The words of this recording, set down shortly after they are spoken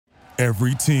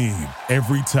Every team,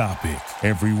 every topic,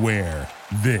 everywhere.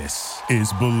 This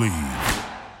is Believe.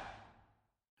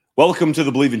 Welcome to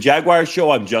the Believe in Jaguars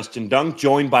show. I'm Justin Dunk,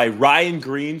 joined by Ryan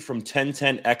Green from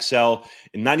 1010 XL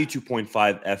and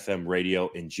 92.5 FM radio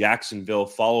in Jacksonville.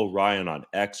 Follow Ryan on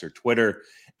X or Twitter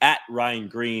at Ryan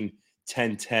Green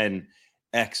 1010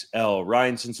 XL.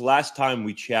 Ryan, since the last time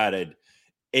we chatted,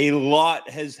 a lot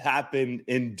has happened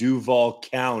in Duval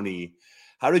County.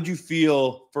 How did you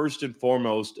feel, first and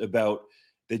foremost, about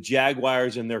the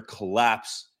Jaguars and their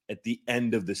collapse at the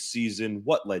end of the season?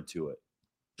 What led to it?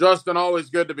 Justin, always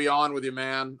good to be on with you,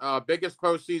 man. Biggest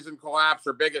postseason collapse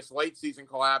or biggest late season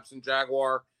collapse in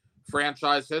Jaguar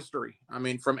franchise history. I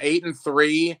mean, from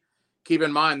 8-3, keep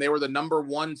in mind, they were the number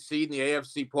one seed in the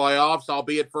AFC playoffs,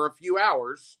 albeit for a few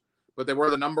hours, but they were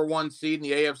the number one seed in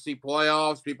the AFC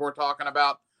playoffs. People were talking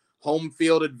about home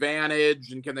field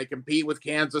advantage and can they compete with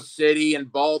Kansas City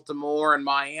and Baltimore and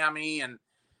Miami, and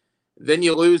then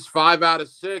you lose 5 out of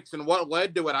 6. And what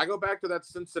led to it? I go back to that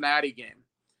Cincinnati game.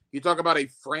 You talk about a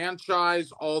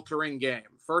franchise-altering game.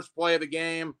 First play of the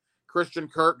game, Christian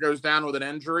Kirk goes down with an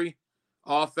injury.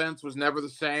 Offense was never the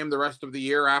same the rest of the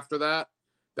year after that.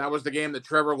 That was the game that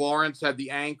Trevor Lawrence had the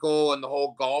ankle and the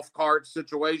whole golf cart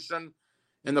situation.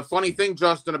 And the funny thing,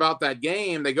 Justin, about that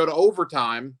game, they go to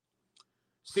overtime.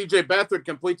 C.J. Beathard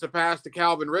completes a pass to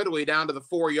Calvin Ridley down to the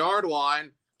 4-yard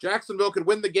line. Jacksonville could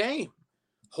win the game.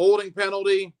 Holding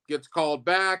penalty gets called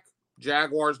back.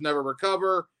 Jaguars never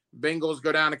recover. Bengals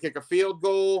go down to kick a field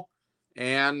goal.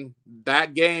 And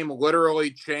that game literally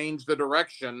changed the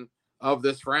direction of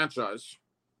this franchise.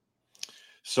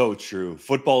 So true.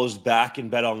 Football is back,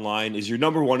 and BetOnline is your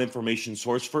number one information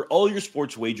source for all your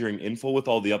sports wagering info with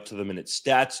all the up-to-the-minute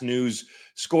stats, news,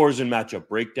 scores, and matchup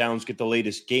breakdowns. Get the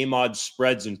latest game odds,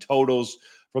 spreads, and totals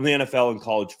from the NFL and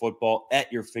college football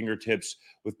at your fingertips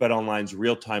with BetOnline's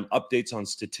real-time updates on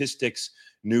statistics,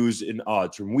 news, and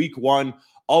odds. From week 1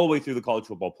 all the way through the college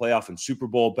football playoff and Super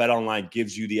Bowl, BetOnline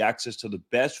gives you the access to the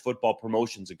best football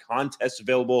promotions and contests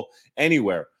available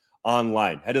anywhere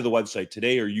online. Head to the website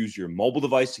today or use your mobile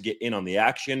device to get in on the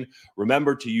action.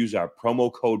 Remember to use our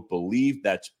promo code BELIEVE,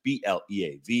 that's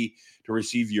BLEAV, to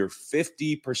receive your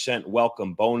 50%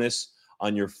 welcome bonus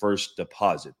on your first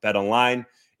deposit. BetOnline,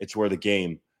 it's where the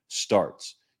game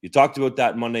starts. You talked about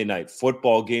that Monday night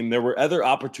football game. There were other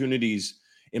opportunities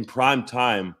in prime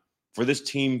time for this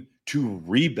team to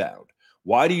rebound.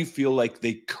 Why do you feel like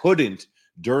they couldn't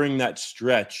during that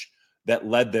stretch that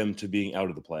led them to being out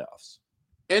of the playoffs?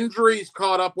 Injuries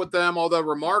caught up with them, although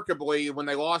remarkably, when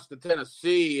they lost to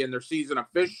Tennessee and their season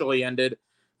officially ended,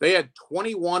 they had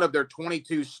 21 of their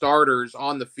 22 starters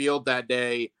on the field that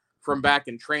day from back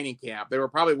in training camp. They were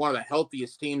probably one of the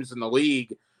healthiest teams in the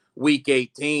league week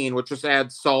 18, which just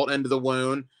adds salt into the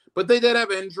wound. But they did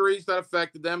have injuries that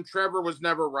affected them. Trevor was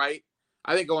never right.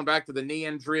 I think going back to the knee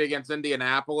injury against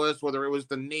Indianapolis, whether it was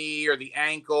the knee or the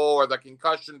ankle or the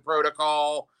concussion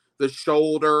protocol, the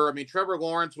shoulder. I mean, Trevor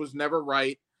Lawrence was never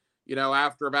right,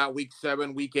 after about week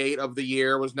 7, week 8 of the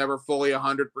year, was never fully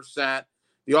 100%.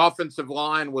 The offensive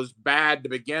line was bad to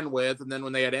begin with, and then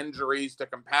when they had injuries to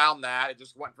compound that, it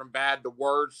just went from bad to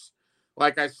worse.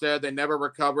 Like I said, they never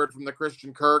recovered from the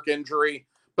Christian Kirk injury.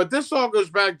 But this all goes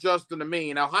back, Justin, to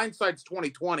me. Now, hindsight's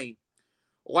 2020.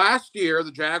 Last year,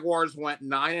 the Jaguars went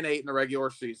 9-8 in the regular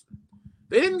season.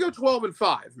 They didn't go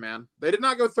 12-5, man. They did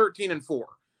not go 13-4.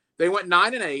 They went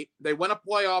 9-8. They won a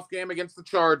playoff game against the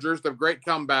Chargers, the great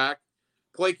comeback.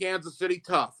 Play Kansas City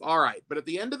tough. All right. But at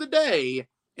the end of the day,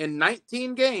 in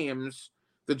 19 games,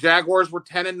 the Jaguars were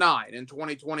 10-9 in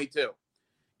 2022.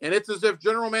 And it's as if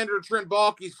General Manager Trent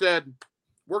Baalke said,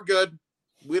 we're good.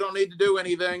 We don't need to do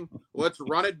anything. Let's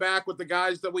run it back with the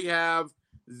guys that we have.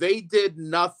 They did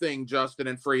nothing, Justin,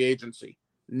 in free agency.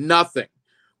 Nothing.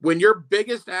 When your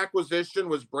biggest acquisition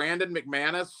was Brandon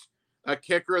McManus, a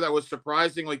kicker that was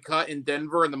surprisingly cut in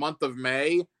Denver in the month of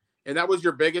May, and that was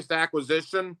your biggest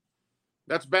acquisition,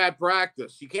 that's bad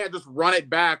practice. You can't just run it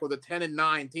back with a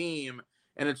 10-9 team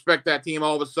and expect that team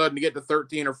all of a sudden to get to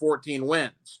 13 or 14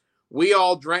 wins. We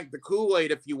all drank the Kool-Aid,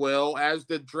 if you will, as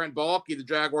did Trent Baalke, the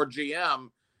Jaguar GM,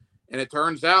 and it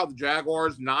turns out the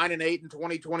Jaguars 9-8 in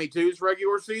 2022's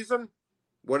regular season.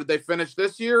 What did they finish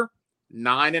this year?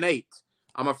 9-8.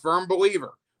 I'm a firm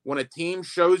believer. When a team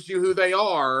shows you who they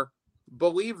are,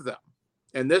 believe them.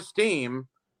 And this team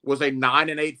was a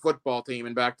 9-8 football team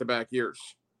in back-to-back years.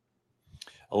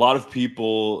 A lot of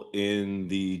people in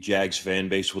the Jags fan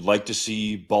base would like to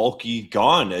see Baalke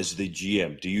gone as the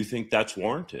GM. Do you think that's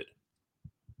warranted?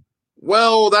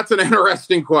 Well, that's an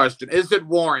interesting question. Is it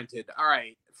warranted? All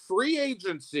right. Free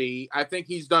agency, I think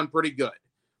he's done pretty good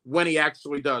when he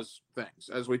actually does things,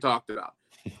 as we talked about.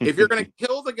 If you're going to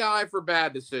kill the guy for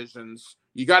bad decisions,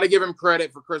 you got to give him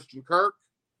credit for Christian Kirk.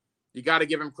 You got to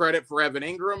give him credit for Evan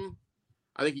Ingram.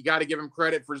 I think you got to give him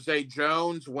credit for Zay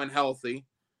Jones when healthy.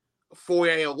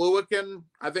 Foye Oluokun.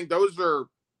 I think those are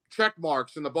check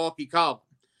marks in the Baalke column.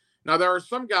 Now, there are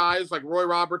some guys like Roy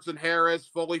Robertson-Harris,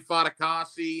 Foley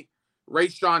Fatukasi,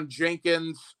 Rayshon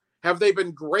Jenkins. Have they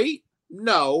been great?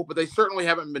 No, but they certainly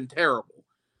haven't been terrible.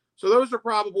 So those are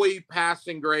probably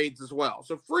passing grades as well.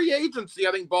 So free agency,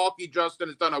 I think Baalke, Justin,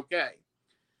 has done okay.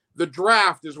 The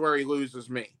draft is where he loses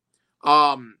me.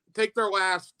 Take their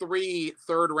last 3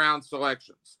 third-round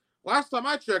selections. Last time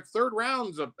I checked, third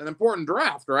round's an important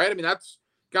draft, right? I mean, that's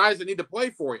guys that need to play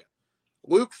for you.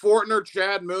 Luke Fortner,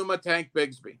 Chad Muma, Tank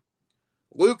Bigsby.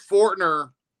 Luke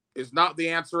Fortner is not the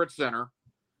answer at center.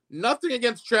 Nothing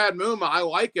against Chad Muma. I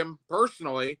like him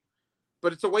personally,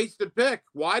 but it's a wasted pick.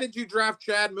 Why did you draft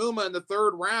Chad Muma in the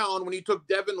third round when you took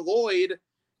Devin Lloyd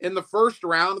in the first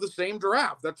round of the same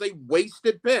draft? That's a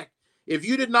wasted pick. If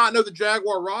you did not know the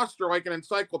Jaguar roster like an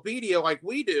encyclopedia like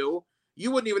we do,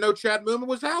 you wouldn't even know Chad Muma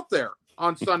was out there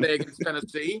on Sunday against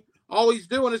Tennessee. All he's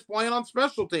doing is playing on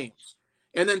special teams.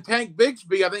 And then Tank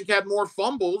Bigsby, I think, had more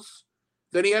fumbles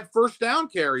than he had first down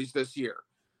carries this year.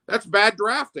 That's bad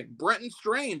drafting. Brenton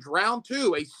Strange, round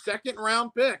 2, a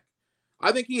second-round pick.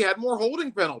 I think he had more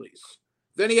holding penalties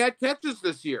than he had catches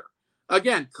this year.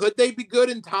 Again, could they be good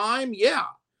in time? Yeah.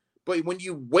 But when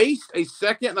you waste a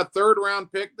second and a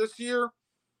third-round pick this year,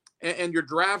 and your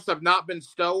drafts have not been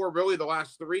stellar really the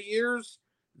last 3 years,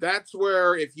 that's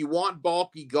where if you want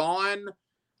Baalke gone,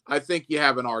 I think you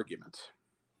have an argument.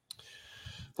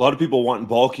 A lot of people want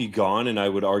Baalke gone, and I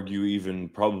would argue even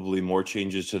probably more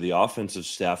changes to the offensive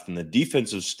staff than the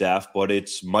defensive staff, but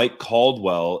it's Mike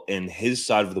Caldwell and his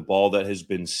side of the ball that has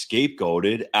been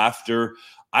scapegoated after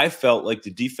I felt like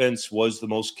the defense was the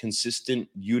most consistent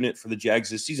unit for the Jags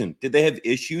this season. Did they have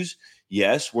issues?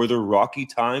 Yes. Were there rocky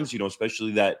times,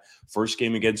 especially that first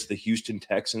game against the Houston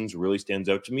Texans really stands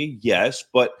out to me? Yes,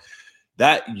 but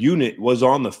that unit was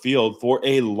on the field for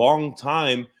a long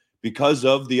time because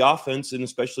of the offense and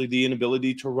especially the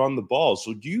inability to run the ball.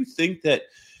 So do you think that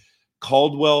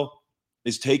Caldwell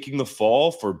is taking the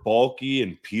fall for Baalke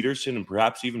and Pederson and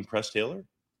perhaps even Press Taylor?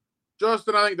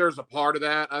 Justin, I think there's a part of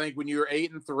that. I think when you're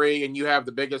 8-3 and you have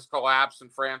the biggest collapse in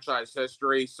franchise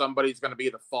history, somebody's going to be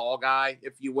the fall guy,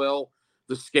 if you will,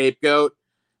 the scapegoat.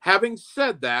 Having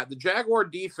said that, the Jaguar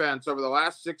defense over the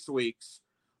last 6 weeks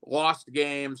lost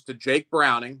games to Jake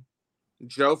Browning,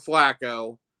 Joe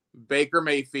Flacco, Baker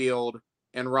Mayfield,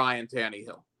 and Ryan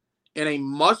Tannehill. In a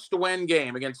must-win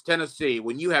game against Tennessee,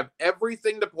 when you have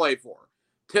everything to play for,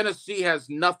 Tennessee has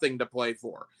nothing to play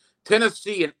for.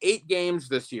 Tennessee in 8 games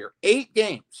this year, 8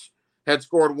 games, had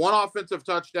scored 1 offensive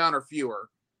touchdown or fewer.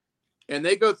 And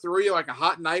they go through you like a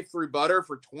hot knife through butter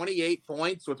for 28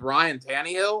 points with Ryan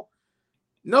Tannehill.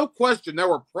 No question there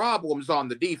were problems on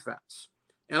the defense.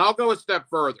 And I'll go a step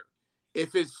further.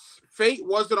 If his fate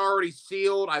wasn't already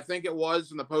sealed, I think it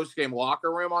was in the postgame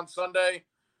locker room on Sunday,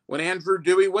 when Andrew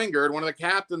Dewey Wingard, one of the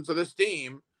captains of this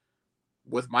team,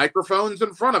 with microphones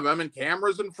in front of him and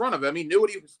cameras in front of him, he knew what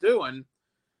he was doing,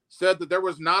 said that there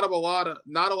was not a lot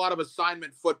of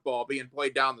assignment football being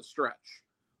played down the stretch.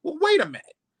 Well, wait a minute.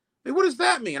 I mean, what does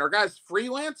that mean? Are guys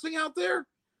freelancing out there?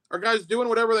 Are guys doing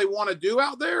whatever they want to do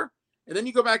out there? And then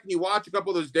you go back and you watch a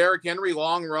couple of those Derrick Henry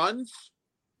long runs.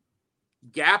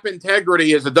 Gap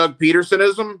integrity is a Doug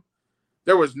Pedersonism.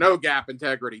 There was no gap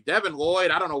integrity. Devin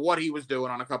Lloyd, I don't know what he was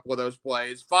doing on a couple of those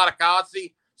plays.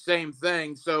 Fatukasi, same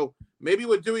thing. So maybe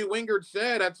what Dewey Wingard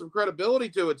said had some credibility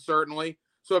to it, certainly.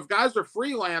 So if guys are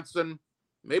freelancing,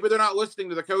 maybe they're not listening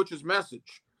to the coach's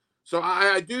message. So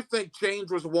I do think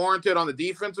change was warranted on the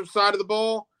defensive side of the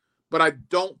ball, but I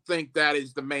don't think that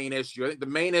is the main issue. I think the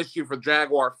main issue for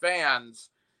Jaguar fans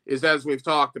is, as we've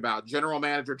talked about, general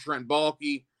manager Trent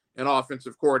Baalke and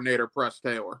offensive coordinator Press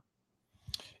Taylor.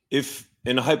 If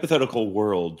in a hypothetical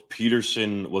world,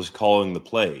 Pederson was calling the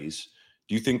plays,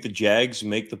 do you think the Jags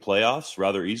make the playoffs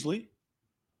rather easily?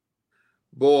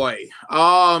 Boy,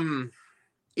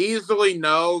 easily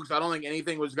no, because I don't think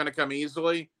anything was going to come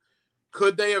easily.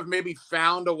 Could they have maybe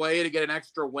found a way to get an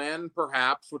extra win,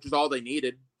 perhaps, which is all they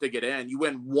needed to get in? You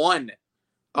win 1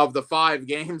 of the 5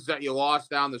 games that you lost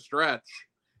down the stretch,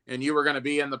 and you were going to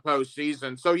be in the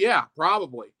postseason. So, yeah,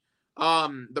 probably.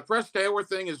 The Press Taylor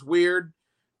thing is weird.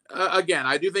 Again,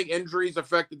 I do think injuries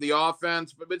affected the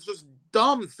offense, but it's just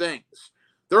dumb things.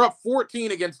 They're up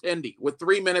 14 against Indy with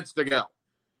 3 minutes to go.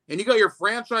 And you got your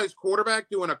franchise quarterback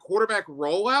doing a quarterback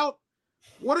rollout?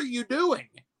 What are you doing?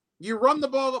 You run the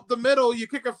ball up the middle, you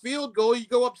kick a field goal, you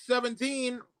go up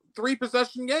 17,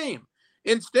 3-possession game.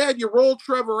 Instead, you roll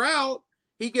Trevor out.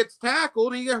 he gets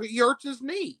tackled, he hurts his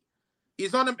knee.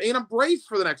 He's in a brace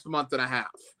for the next month and a half.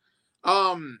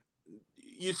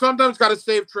 You sometimes got to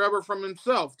save Trevor from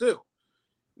himself, too.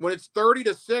 When it's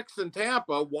 30-6 in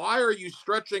Tampa, why are you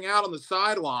stretching out on the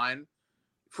sideline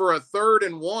for a 3rd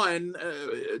and 1?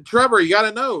 Trevor, you got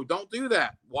to know, don't do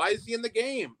that. Why is he in the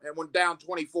game? And went down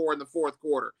 24 in the 4th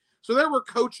quarter. So there were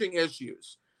coaching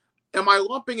issues. Am I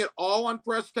lumping it all on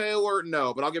Press Taylor?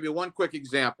 No, but I'll give you one quick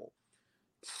example.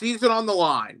 Season on the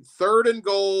line, 3rd and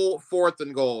goal, 4th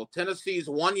and goal. Tennessee's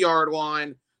 1-yard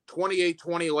line,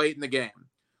 28-20 late in the game.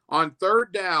 On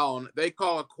 3rd down, they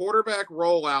call a quarterback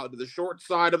rollout to the short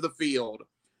side of the field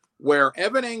where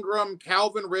Evan Ingram,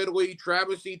 Calvin Ridley,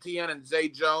 Travis Etienne, and Zay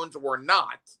Jones were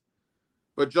not,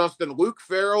 but Justin Luke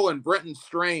Farrell and Brenton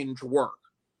Strange were.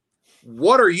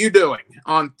 What are you doing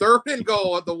on 3rd and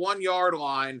goal at the 1-yard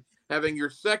line, having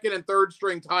your 2nd and 3rd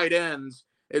string tight ends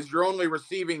as your only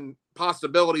receiving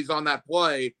possibilities on that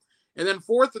play? And then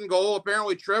 4th and goal,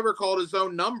 apparently Trevor called his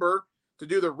own number to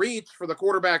do the reach for the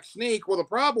quarterback sneak. Well, the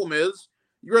problem is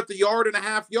you're at the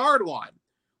 1.5-yard line.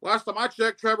 Last time I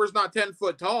checked, Trevor's not 10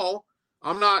 foot tall.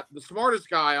 I'm not the smartest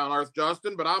guy on earth,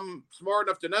 Justin, but I'm smart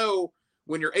enough to know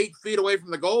when you're 8 feet away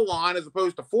from the goal line as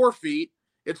opposed to 4 feet,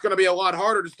 it's going to be a lot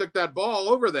harder to stick that ball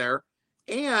over there.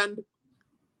 And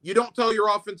you don't tell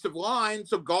your offensive line,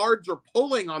 so guards are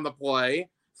pulling on the play,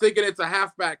 thinking it's a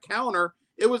halfback counter.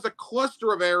 It was a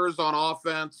cluster of errors on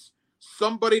offense.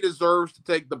 Somebody deserves to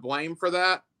take the blame for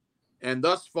that. And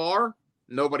thus far,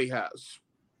 nobody has.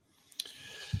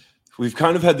 We've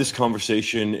kind of had this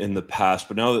conversation in the past,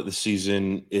 but now that the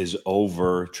season is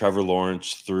over, Trevor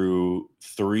Lawrence through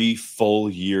 3 full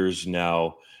years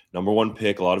now, number 1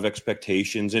 pick, a lot of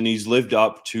expectations, and he's lived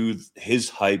up to his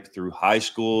hype through high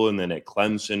school and then at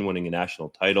Clemson winning a national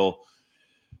title.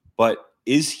 But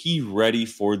is he ready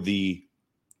for the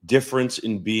difference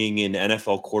in being an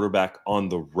NFL quarterback on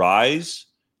the rise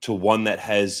to one that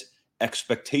has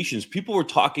expectations? People were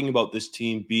talking about this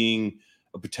team being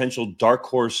a potential dark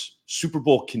horse Super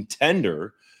Bowl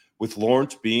contender, with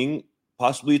Lawrence being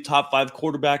possibly a top 5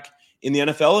 quarterback in the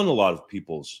NFL in a lot of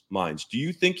people's minds. Do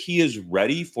you think he is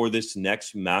ready for this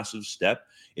next massive step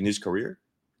in his career?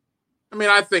 I mean,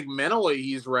 I think mentally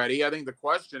he's ready. I think the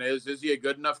question is he a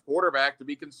good enough quarterback to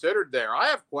be considered there? I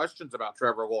have questions about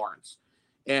Trevor Lawrence.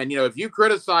 And, if you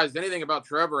criticize anything about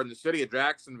Trevor in the city of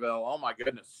Jacksonville, oh my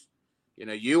goodness,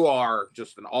 you are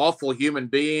just an awful human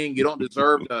being. You don't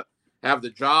deserve to have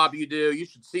the job you do. You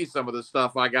should see some of the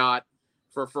stuff I got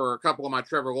for a couple of my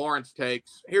Trevor Lawrence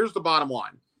takes. Here's the bottom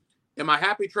line. Am I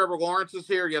happy Trevor Lawrence is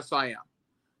here? Yes, I am.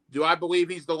 Do I believe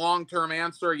he's the long-term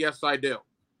answer? Yes, I do.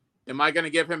 Am I going to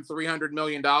give him $300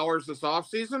 million this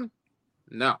offseason?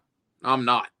 No, I'm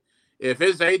not. If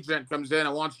his agent comes in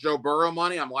and wants Joe Burrow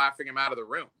money, I'm laughing him out of the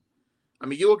room. I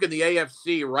mean, you look at the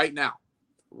AFC right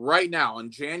now in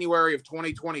January of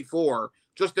 2024,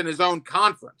 just in his own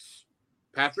conference,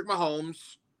 Patrick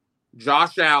Mahomes,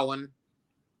 Josh Allen,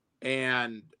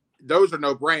 and those are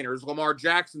no-brainers. Lamar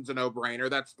Jackson's a no-brainer.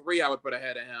 That's 3 I would put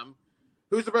ahead of him.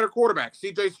 Who's the better quarterback,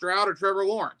 C.J. Stroud or Trevor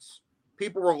Lawrence?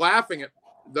 People were laughing at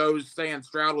those saying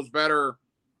Stroud was better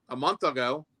a month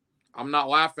ago. I'm not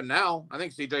laughing now. I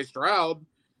think C.J. Stroud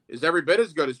is every bit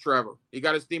as good as Trevor. He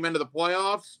got his team into the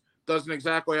playoffs. Doesn't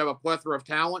exactly have a plethora of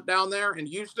talent down there in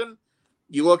Houston.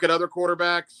 You look at other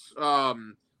quarterbacks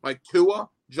like Tua,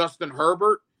 Justin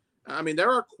Herbert. I mean,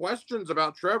 there are questions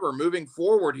about Trevor moving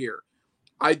forward here.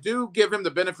 I do give him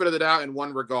the benefit of the doubt in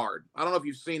one regard. I don't know if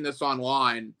you've seen this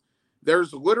online.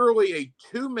 There's literally a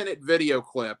 2-minute video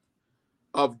clip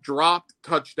of dropped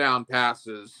touchdown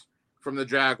passes from the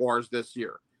Jaguars this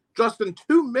year. Just in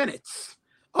 2 minutes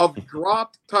of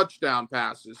dropped touchdown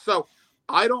passes. So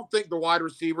I don't think the wide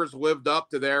receivers lived up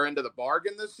to their end of the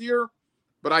bargain this year,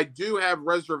 but I do have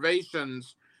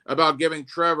reservations about giving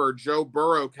Trevor Joe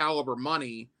Burrow caliber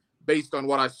money based on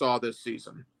what I saw this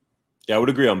season. Yeah, I would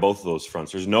agree on both of those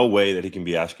fronts. There's no way that he can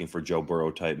be asking for Joe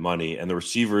Burrow type money. And the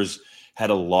receivers had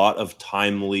a lot of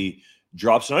timely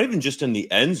drops, not even just in the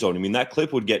end zone. I mean, that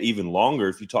clip would get even longer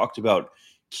if you talked about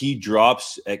key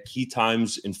drops at key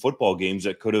times in football games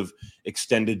that could have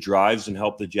extended drives and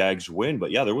helped the Jags win.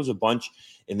 But yeah, there was a bunch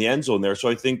in the end zone there. So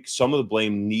I think some of the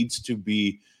blame needs to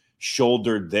be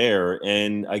shouldered there.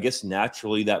 And I guess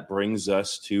naturally that brings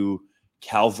us to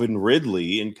Calvin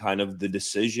Ridley and kind of the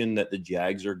decision that the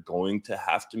Jags are going to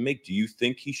have to make. Do you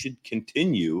think he should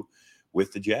continue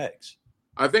with the Jags?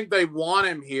 I think they want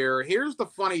him here. Here's the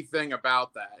funny thing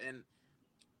about that. And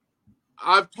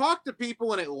I've talked to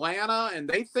people in Atlanta, and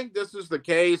they think this is the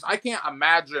case. I can't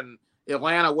imagine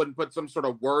Atlanta wouldn't put some sort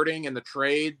of wording in the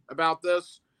trade about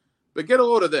this. But get a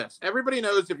load of this. Everybody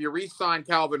knows if you re-sign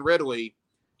Calvin Ridley,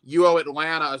 you owe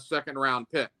Atlanta a second-round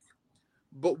pick.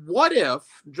 But what if,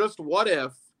 just what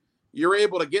if, you're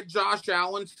able to get Josh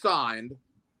Allen signed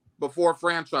before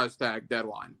franchise tag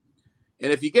deadline?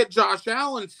 And if you get Josh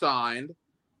Allen signed,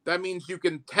 that means you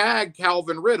can tag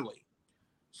Calvin Ridley.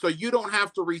 So you don't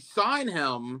have to re-sign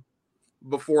him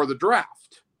before the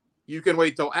draft. You can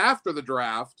wait till after the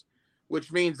draft,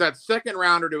 which means that second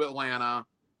rounder to Atlanta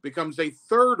becomes a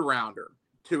third rounder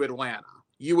to Atlanta.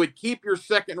 You would keep your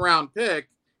second round pick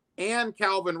and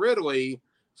Calvin Ridley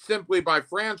simply by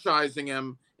franchising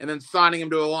him and then signing him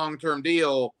to a long-term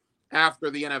deal after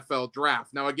the NFL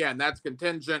draft. Now, again, that's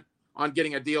contingent on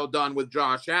getting a deal done with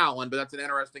Josh Allen, but that's an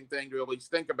interesting thing to at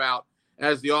least think about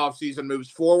as the offseason moves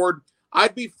forward.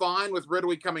 I'd be fine with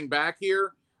Ridley coming back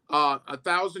here.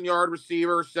 1,000-yard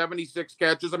receiver, 76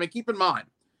 catches. I mean, keep in mind,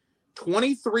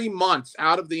 23 months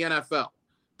out of the NFL.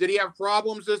 Did he have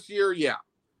problems this year? Yeah.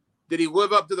 Did he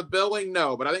live up to the billing?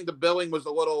 No, but I think the billing was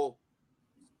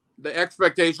the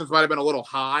expectations might have been a little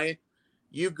high.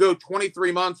 You go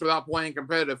 23 months without playing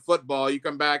competitive football. You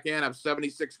come back in, have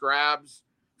 76 grabs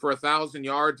for 1,000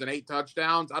 yards and 8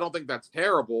 touchdowns. I don't think that's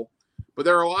terrible, but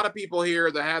there are a lot of people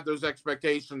here that had those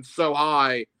expectations so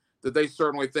high that they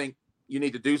certainly think you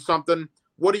need to do something.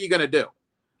 What are you going to do?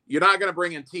 You're not going to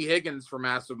bring in T. Higgins for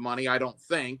massive money, I don't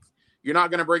think. You're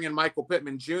not going to bring in Michael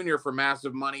Pittman Jr. for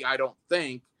massive money, I don't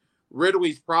think.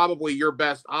 Ridley's probably your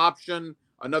best option.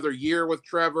 Another year with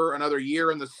Trevor, another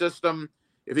year in the system.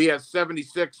 If he has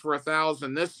 76 for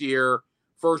 1,000 this year,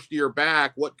 first year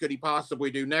back, what could he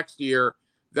possibly do next year?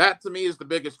 That to me is the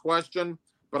biggest question.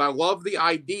 But I love the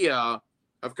idea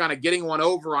of kind of getting one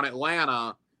over on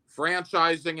Atlanta,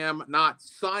 franchising him, not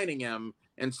signing him,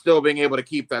 and still being able to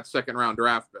keep that second round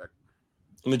draft pick.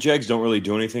 And the Jags don't really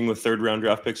do anything with third round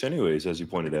draft picks anyways, as you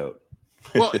pointed out.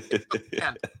 Well,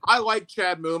 man, I like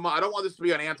Chad Muma. I don't want this to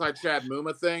be an anti-Chad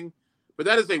Muma thing, but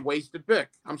that is a wasted pick.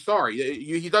 I'm sorry.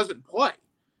 He doesn't play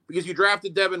because you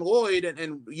drafted Devin Lloyd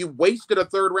and you wasted a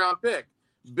third round pick.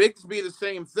 Bigsby, the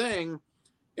same thing.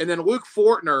 And then Luke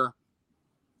Fortner,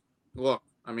 look,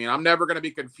 I mean, I'm never going to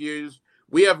be confused.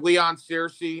 We have Leon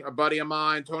Searcy, a buddy of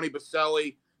mine, Tony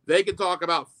Baselli. They can talk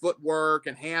about footwork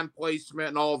and hand placement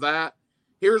and all that.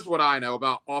 Here's what I know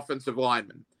about offensive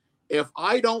linemen. If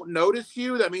I don't notice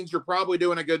you, that means you're probably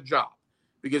doing a good job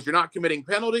because you're not committing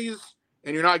penalties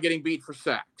and you're not getting beat for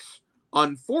sacks.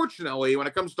 Unfortunately, when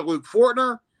it comes to Luke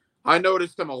Fortner, I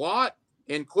noticed him a lot,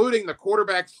 including the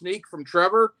quarterback sneak from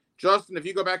Trevor. Justin, if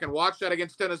you go back and watch that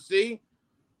against Tennessee,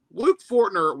 Luke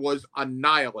Fortner was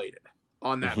annihilated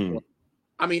on that play.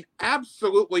 I mean,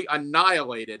 absolutely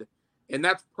annihilated. And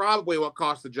that's probably what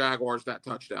cost the Jaguars that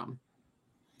touchdown.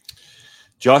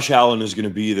 Josh Allen is going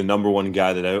to be the number one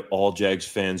guy that all Jags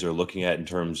fans are looking at in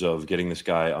terms of getting this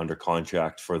guy under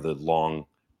contract for the long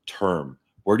term.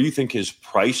 Where do you think his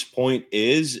price point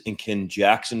is, and can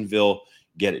Jacksonville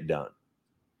get it done?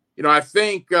 You know, I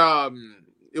think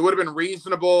it would have been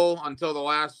reasonable until the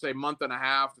last, say, month and a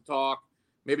half to talk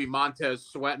maybe Montez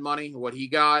Sweat money, what he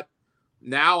got.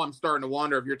 Now I'm starting to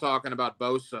wonder if you're talking about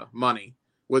Bosa money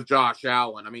with Josh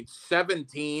Allen. I mean,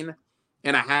 17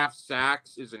 and a half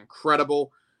sacks is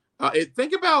incredible.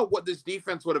 Think about what this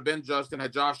defense would have been, Justin,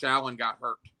 had Josh Allen got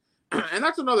hurt. And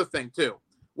that's another thing, too.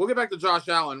 We'll get back to Josh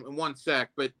Allen in one sec,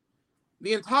 but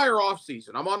the entire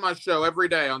offseason, I'm on my show every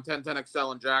day on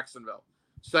 1010XL in Jacksonville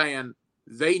saying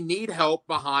they need help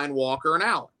behind Walker and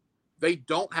Allen. They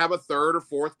don't have a third or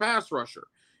fourth pass rusher.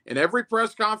 In every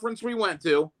press conference we went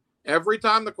to, every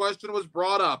time the question was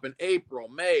brought up in April,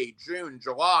 May, June,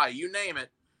 July, you name it,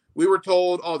 we were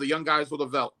told, oh, the young guys will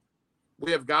develop.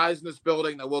 We have guys in this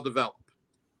building that will develop.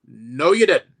 No, you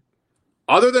didn't.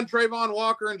 Other than Trayvon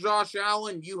Walker and Josh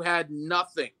Allen, you had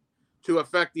nothing to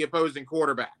affect the opposing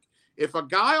quarterback. If a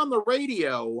guy on the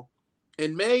radio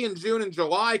in May and June and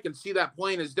July can see that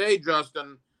plain as day,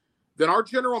 Justin, then our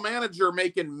general manager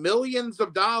making millions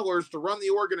of dollars to run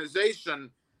the organization,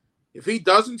 if he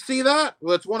doesn't see that,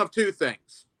 well, it's one of two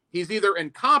things. He's either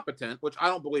incompetent, which I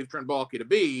don't believe Trent Baalke to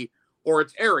be, or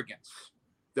it's arrogance,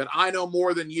 that I know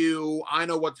more than you, I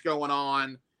know what's going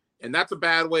on, and that's a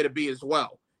bad way to be as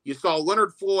well. You saw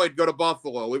Leonard Floyd go to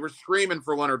Buffalo. We were screaming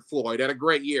for Leonard Floyd. Had a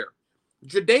great year.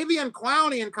 Jadeveon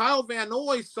Clowney and Kyle Van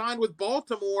Noy signed with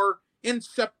Baltimore in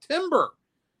September,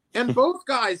 and both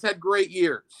guys had great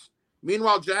years.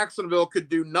 Meanwhile, Jacksonville could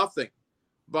do nothing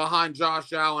behind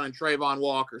Josh Allen and Trayvon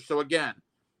Walker. So, again,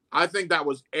 I think that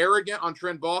was arrogant on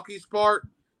Trent Baalke's part.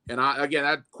 And,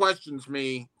 that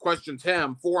questions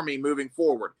him for me moving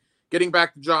forward. Getting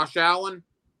back to Josh Allen,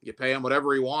 you pay him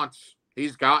whatever he wants.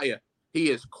 He's got you.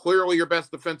 He is clearly your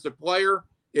best defensive player.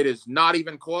 It is not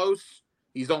even close.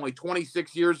 He's only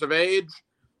 26 years of age.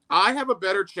 I have a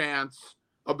better chance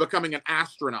of becoming an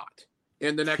astronaut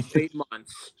in the next 8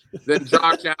 months than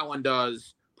Josh Allen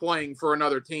does playing for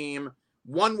another team.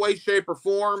 One way, shape, or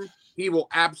form, he will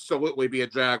absolutely be a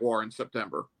Jaguar in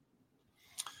September.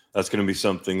 That's going to be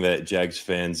something that Jags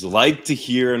fans like to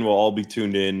hear, and we'll all be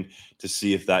tuned in to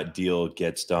see if that deal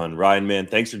gets done. Ryan, man,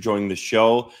 thanks for joining the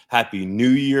show. Happy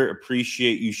New Year.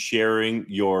 Appreciate you sharing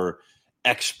your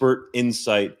expert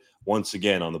insight once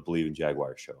again on the Believe in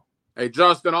Jaguars show. Hey,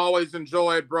 Justin, always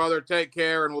enjoy it, brother. Take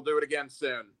care, and we'll do it again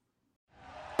soon.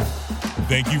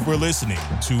 Thank you for listening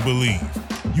to Believe.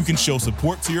 You can show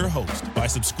support to your host by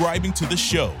subscribing to the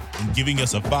show and giving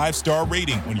us a 5-star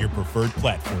rating on your preferred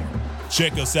platform.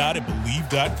 Check us out at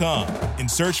Believe.com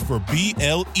and search for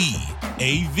BLEAV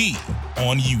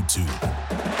on YouTube.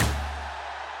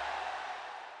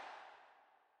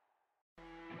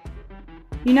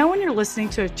 You know when you're listening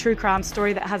to a true crime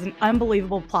story that has an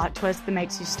unbelievable plot twist that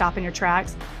makes you stop in your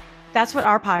tracks? That's what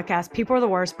our podcast, People Are the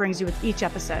Worst, brings you with each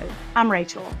episode. I'm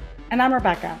Rachel. And I'm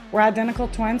Rebecca. We're identical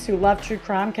twins who love true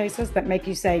crime cases that make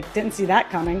you say, didn't see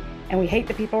that coming, and we hate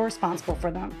the people responsible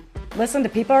for them. Listen to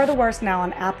People Are the Worst now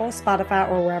on Apple, Spotify,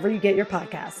 or wherever you get your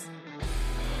podcasts.